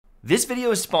This video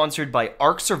is sponsored by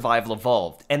Ark Survival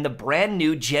Evolved and the brand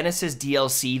new Genesis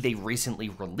DLC they recently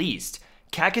released.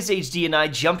 KackisHD and I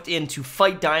jumped in to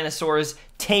fight dinosaurs,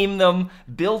 tame them,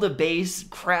 build a base,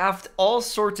 craft, all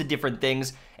sorts of different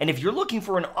things. And if you're looking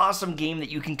for an awesome game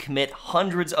that you can commit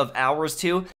hundreds of hours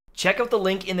to, check out the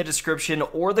link in the description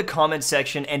or the comment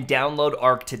section and download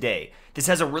Ark today. This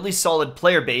has a really solid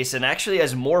player base and actually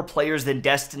has more players than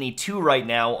Destiny 2 right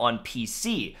now on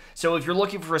PC. So if you're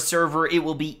looking for a server, it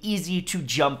will be easy to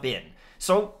jump in.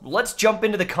 So let's jump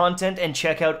into the content and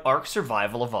check out Ark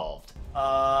Survival Evolved.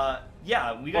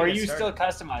 Yeah, we gotta Or are get you started.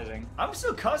 still customizing? I'm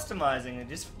still customizing it.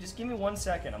 Just give me 1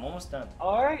 second. I'm almost done.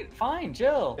 All right, fine,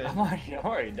 chill. Okay. I'm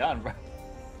already done, bro.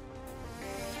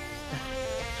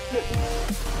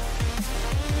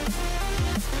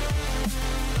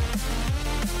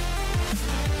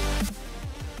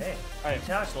 Hey, All right.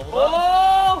 attached, level up.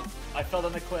 Oh! I fell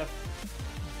down the cliff.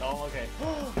 Oh, okay.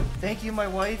 Thank you, my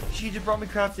wife. She just brought me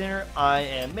craft dinner. I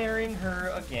am marrying her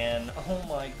again. Oh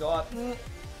my god.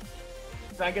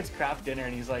 That gets craft dinner,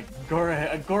 and he's like,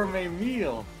 a gourmet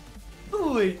meal.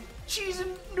 Ooh, cheese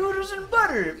and noodles and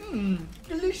butter. Mmm,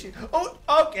 delicious. Oh,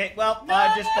 okay. Well, No!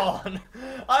 I've just fallen.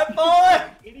 I've fallen.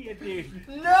 Idiot, dude.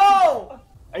 No.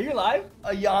 Are you alive?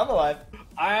 Yeah, I'm alive.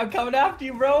 I'm coming after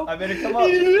you, bro. I better come up.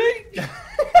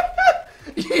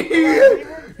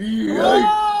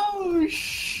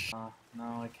 Oh, no,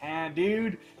 I can't,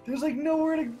 dude. There's like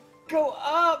nowhere to go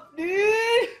up,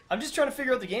 dude. I'm just trying to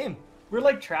figure out the game. We're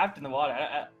like trapped in the water.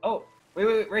 Oh,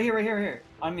 wait, right here,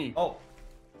 on me. Oh,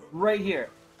 Right here.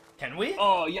 can we?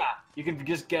 Oh yeah, you can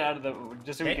just get out of the,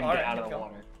 just so we Okay, can all get right, out of here the we go.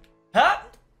 water. Huh?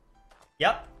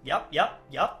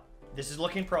 Yep. This is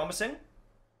looking promising.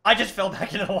 I just fell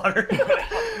back into the water.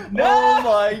 No! Oh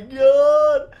my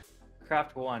god.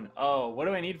 Craft one. Oh, what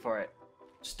do I need for it?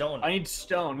 Stone. I need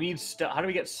stone. We need stone. How do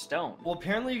we get stone? Well,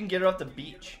 apparently you can get it off the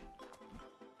beach.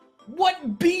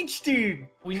 What beach, dude?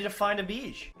 We need to find a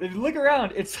beach. Look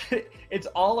around. It's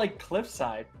all like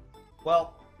cliffside.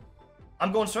 Well,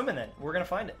 I'm going swimming then. We're gonna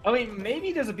find it. Oh wait,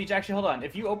 maybe there's a beach. Actually, hold on.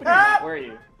 If you open your map, where are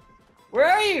you? Where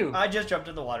are you? I just jumped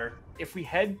in the water. If we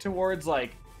head towards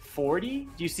like 40,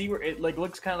 do you see where it like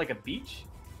looks kind of like a beach?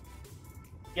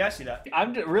 Yeah, I see that.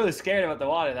 I'm really scared about the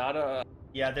water. Though. I don't.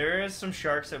 Yeah, there is some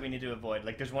sharks that we need to avoid.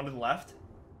 Like, there's one to the left.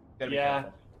 Gotta be Yeah.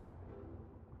 careful.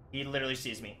 He literally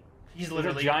sees me. He's a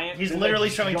literally giant- He's there's a literally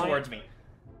swimming giant- towards me.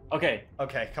 Okay.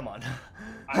 Okay, come on.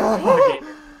 Okay.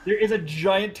 There is a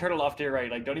giant turtle off to your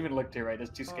right. Like, don't even look to your right.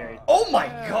 It's too scary. Oh my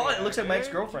god! It looks like my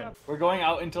ex-girlfriend. We're going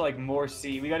out into like more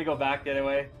sea. We gotta go back the other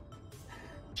way.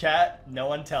 Chat, no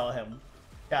one tell him.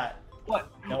 Chat, What?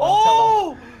 No one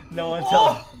Oh! no one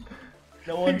tell him.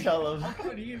 No one tell him.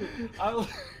 What do you?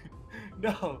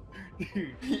 No,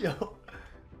 dude. Yo,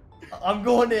 I'm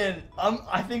going in.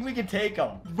 I think we can take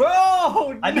him.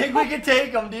 Bro! I think we can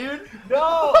take him, dude.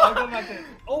 No! I'm going back there.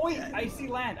 Oh wait, I see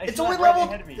land. I It's see only land right level.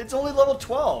 ahead of me. It's only level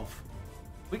 12.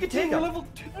 We can take We're him. level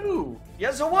 2.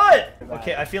 Yeah. So what? Goodbye.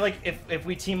 Okay. I feel like if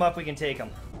we team up, we can take him.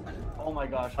 Oh my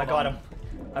gosh. I hold got on. him.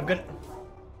 I'm gonna.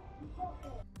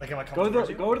 Like, am I coming towards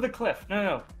you? Go to the cliff.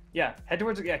 No. Yeah, head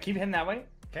towards. Yeah, keep heading that way.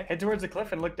 Okay. Head towards the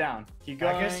cliff and look down. Keep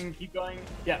Kackis? going. Keep going.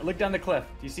 Yeah, look down the cliff.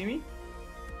 Do you see me?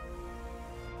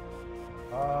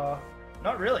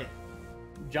 Not really.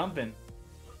 Jumping.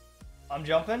 I'm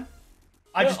jumping.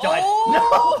 I No- just died.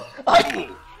 Oh! No! I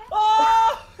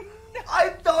Oh! I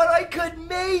thought I could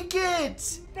make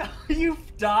it! No, you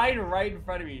died right in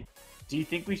front of me. Do you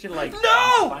think we should like?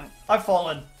 No! find- I've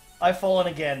fallen. I've fallen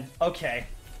again. Okay.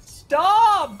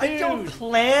 Stop, dude. I don't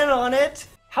plan on it.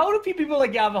 How do people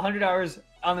like have 100 hours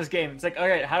on this game? It's like,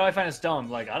 okay, how do I find a stone?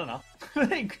 Like, I don't know.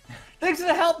 Like, thanks for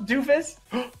the help, doofus.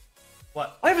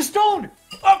 What? I have a stone.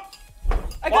 Oh,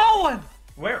 I got one.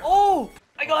 Where? Oh,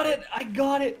 I got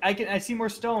it. I see more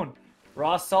stone.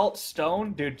 Raw salt,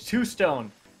 stone, dude. 2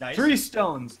 stone. Nice. 3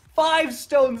 stones. 5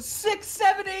 stones. 6,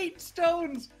 7, 8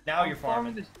 stones. Now I'm you're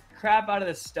farming. the crap out of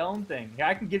the stone thing. Yeah,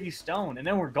 I can give you stone, and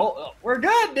then we're we're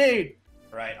good, dude.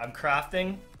 Right, I'm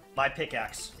crafting my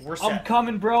pickaxe. We're I'm set.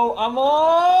 coming, bro. I'm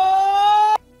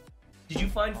on. Did you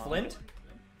find flint?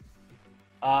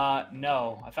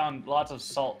 No. I found lots of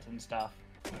salt and stuff.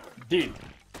 Dude,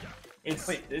 this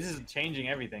is changing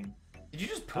everything. Did you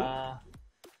just poop?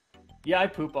 Yeah, I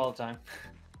poop all the time.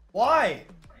 Why?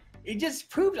 It just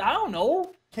poops. I don't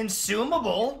know.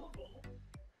 Consumable?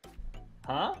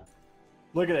 Huh?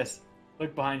 Look at this.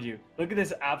 Look behind you. Look at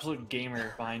this absolute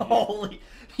gamer behind you. Holy,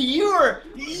 you're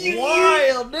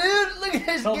wild, dude. Look at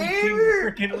this Tell me King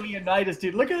gamer. freaking Leonidas,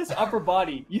 dude. Look at this upper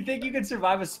body. You think you can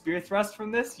survive a spear thrust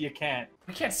from this? You can't.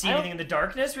 We can't see I don't- anything in the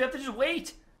darkness. We have to just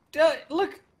wait.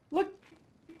 Look.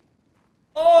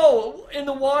 Oh, in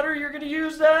the water, you're gonna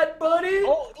use that, buddy?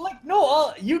 Oh, like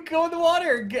no, you go in the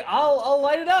water. I'll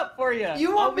light it up for you.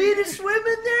 You want me to swim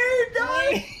in there,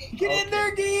 dog? Get in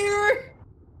there, gamer.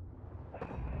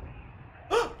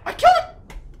 I killed him!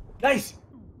 Nice.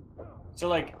 So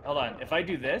like, hold on. If I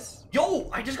do this, Yo,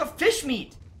 I just got fish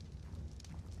meat.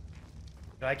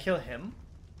 Did I kill him?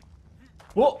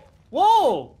 whoa,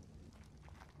 whoa.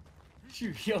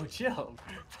 Yo, chill.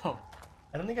 Oh.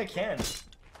 I don't think I can.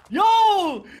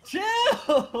 Yo,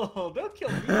 chill. Don't kill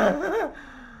me.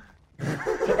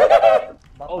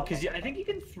 Oh, cause I think you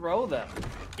can throw them.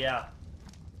 Yeah.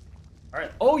 All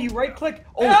right. Oh, you right click.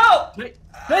 Oh, Ow! did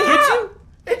I hit you?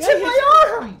 It's That in hit my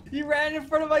arm! You ran in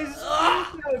front of my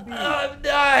screen. I'm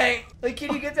dying. Like,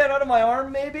 can you get that out of my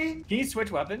arm, maybe? Can you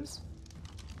switch weapons?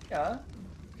 Yeah.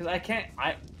 Cause I can't.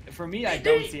 For me, I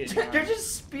don't see it. There's a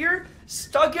spear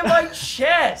stuck in my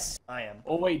chest. I am.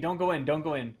 Oh wait, don't go in. Don't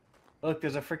go in. Look,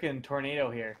 there's a freaking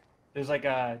tornado here. There's like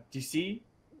a. Do you see?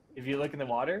 If you look in the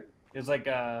water, there's like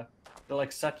a. They'll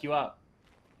like suck you up.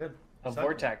 Good. A Suck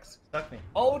vortex. Me. Suck me.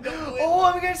 Oh, don't do it. Oh,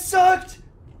 I'm getting sucked.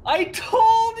 I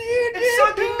told you, dude. It's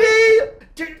sucking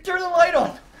me. Turn the light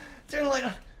on. Turn the light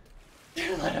on.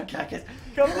 Turn the light on, Cactus.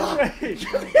 Come this way.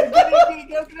 Get in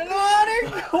the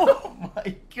water. Oh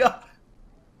my god.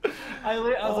 I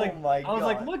was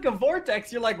like, look, a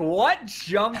vortex. You're like, what?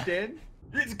 Jumped in.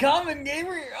 It's coming,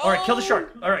 gamer. Oh. All right, kill the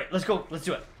shark. All right, let's go. Let's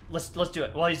do it. Let's do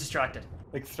it while he's distracted.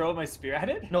 Like throw my spear at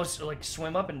it? No, it's like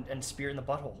swim up and spear in the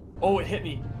butthole. Oh, it hit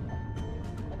me.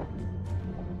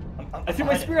 I'm I threw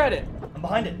my spear at it. I'm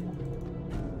behind it.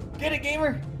 Get it,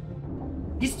 gamer.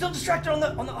 He's still distracted on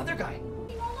the other guy.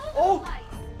 Oh,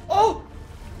 oh,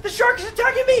 the shark is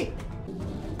attacking me.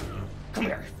 Come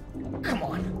here. Come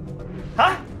on.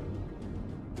 Huh?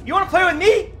 You want to play with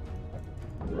me?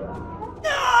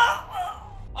 No.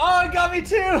 Oh, it got me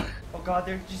too. Oh god,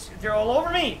 they're all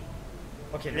over me.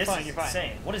 Okay, this is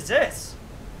insane. What is this?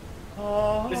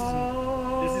 Oh.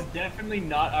 This is definitely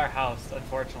not our house,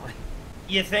 unfortunately.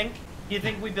 You think? You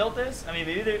think we built this? I mean,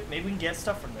 maybe we can get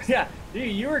stuff from this. Yeah,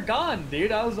 dude, you were gone,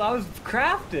 dude. I was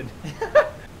crafted.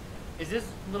 Is this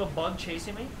little bug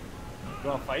chasing me? You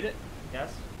wanna fight it?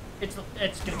 Yes. It's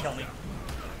gonna kill me.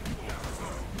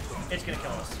 It's gonna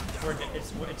kill us.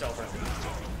 It's over.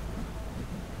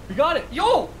 We got it.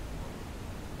 Yo!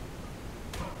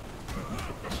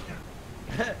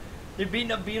 They're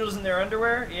beating up beetles in their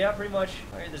underwear? Yeah, pretty much.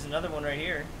 Alright, there's another one right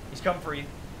here. He's coming for you.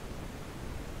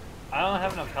 I don't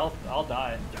have enough health. I'll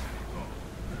die.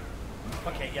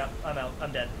 Okay, yeah, I'm out.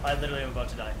 I'm dead. I literally am about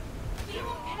to die.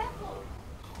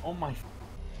 Oh my.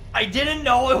 I didn't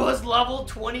know it was level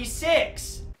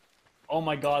 26! Oh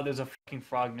my god, there's a fucking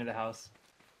frog near the house.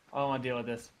 I don't want to deal with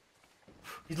this.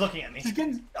 He's looking at me. Just get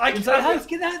inside the house.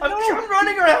 Get out. I'm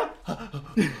running around.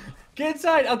 Get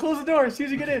inside. I'll close the door as soon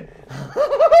as you get in.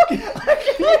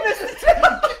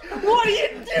 What are you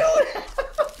doing?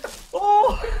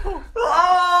 Oh.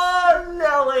 Oh,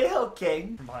 Nelly. Okay.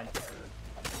 I'm behind.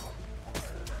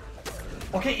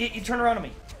 Okay, you turn around on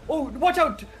me. Oh, watch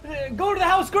out. Go to the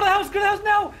house. Go to the house. Go to the house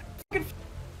now. Fucking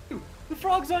you. The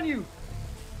frog's on you.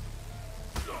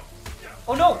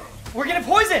 Oh no, we're getting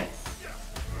poisoned.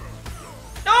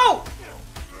 No.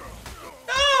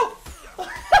 No.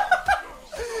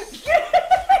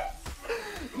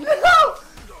 No!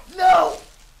 No!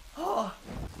 Oh.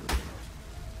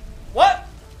 What?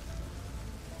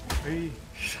 Hey,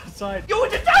 outside. Yo,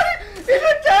 it's attacking!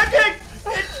 It's attacking!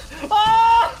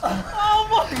 Oh! Oh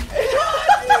my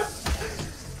god!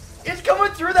 It's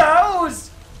coming through the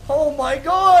house! Oh my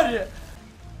god!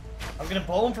 I'm gonna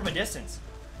bow him from a distance.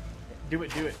 Do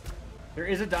it, do it. There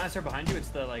is a dinosaur behind you. It's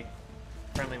the, like,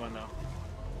 friendly one, though.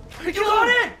 You got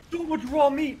it! So much raw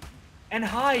meat! And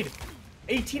hide!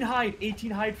 18 hide!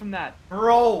 18 hide from that.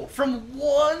 Bro, from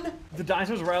one? The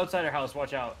dinosaur's right outside our house.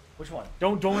 Watch out. Which one?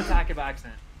 Don't attack it by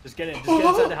accident. Just get in. Just get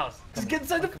inside the house. Just get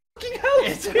inside the fucking house!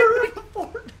 It's very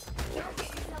important.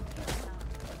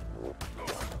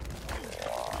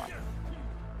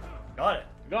 Got it.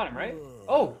 You got him, right?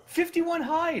 Oh, 51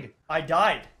 hide! I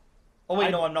died. Oh wait,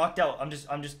 no, I'm knocked out. I just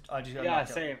got Yeah,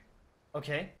 knocked same. out.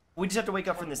 Okay. We just have to wake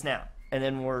up from this now, and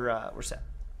then we're set.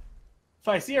 If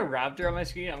I see a raptor on my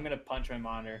screen, I'm gonna punch my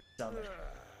monitor.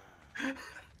 Should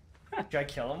I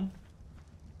kill him?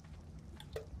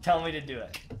 Tell me to do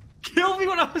it. Kill me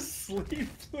when I'm asleep,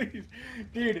 please.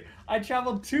 Dude, I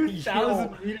traveled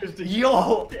 2,000 meters to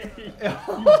Yo!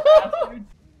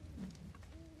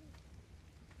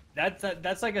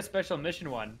 That's like a special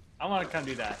mission one. I want to come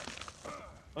do that.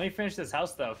 Let me finish this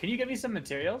house though. Can you get me some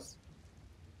materials?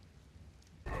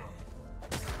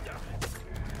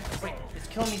 Wait, it's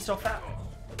killing me so fast.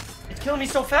 It's killing me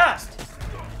so fast.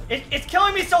 It's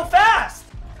killing me so fast!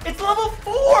 It's level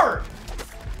 4!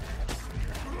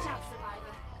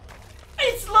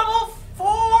 It's level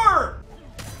 4!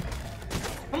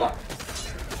 Come on.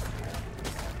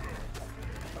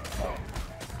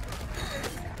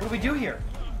 What do we do here?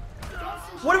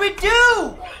 What do we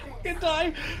do? It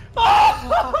died.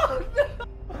 Oh,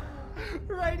 no.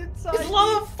 Right inside. It's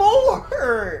level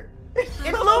 4! It's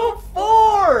level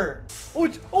 4!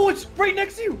 Oh, it's right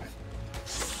next to you.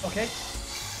 Okay.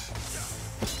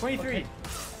 23.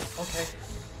 Okay.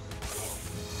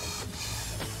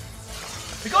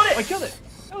 We got it! I killed it.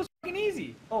 That was fucking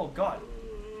easy. Oh god.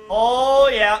 Oh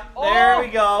yeah, there we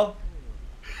go.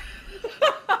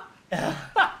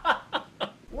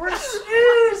 We're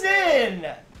snoozing!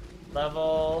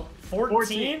 Level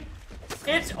 14?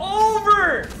 It's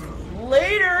over!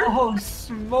 Later! Oh,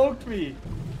 smoked me.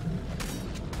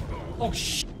 Oh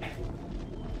shit.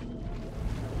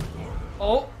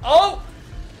 Oh!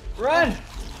 Run!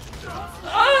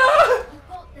 Ah!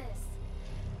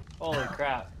 Holy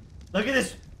crap. Look at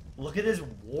this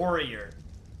warrior.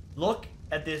 Look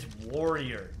at this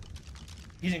warrior.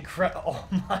 He's incredible. Oh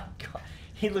my god.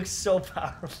 He looks so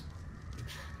powerful.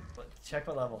 Check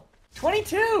my level.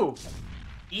 22!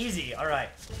 Easy, alright.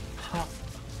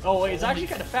 Oh wait, it's actually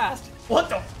kind of fast. What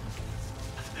the?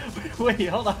 Wait,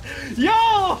 hold on.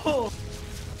 Yo!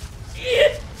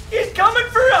 He's coming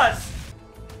for us!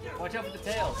 Watch out for the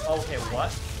tails. Okay,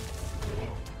 what?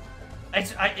 I'm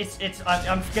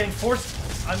getting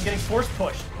force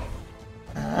pushed.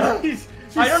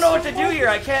 I don't know what to do here.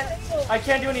 I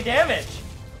can't do any damage.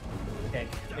 Okay,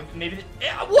 maybe.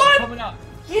 What? Coming up.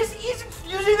 He's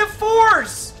using the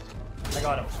force. I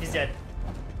got him. He's dead.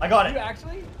 I got it. You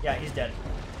actually? Yeah, he's dead.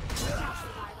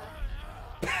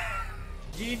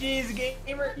 GG's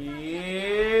gamer.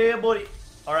 Yeah, buddy.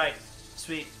 All right,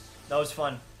 sweet. That was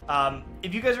fun.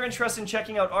 If you guys are interested in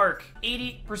checking out Ark,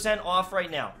 80% off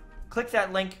right now. Click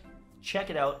that link, check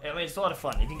it out. I mean, it's a lot of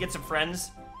fun. You can get some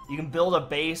friends, you can build a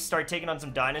base, start taking on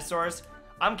some dinosaurs.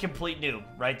 I'm complete noob,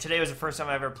 right? Today was the first time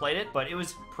I ever played it, but it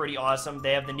was pretty awesome.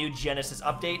 They have the new Genesis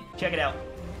update. Check it out.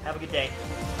 Have a good day.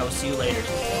 I will see you later.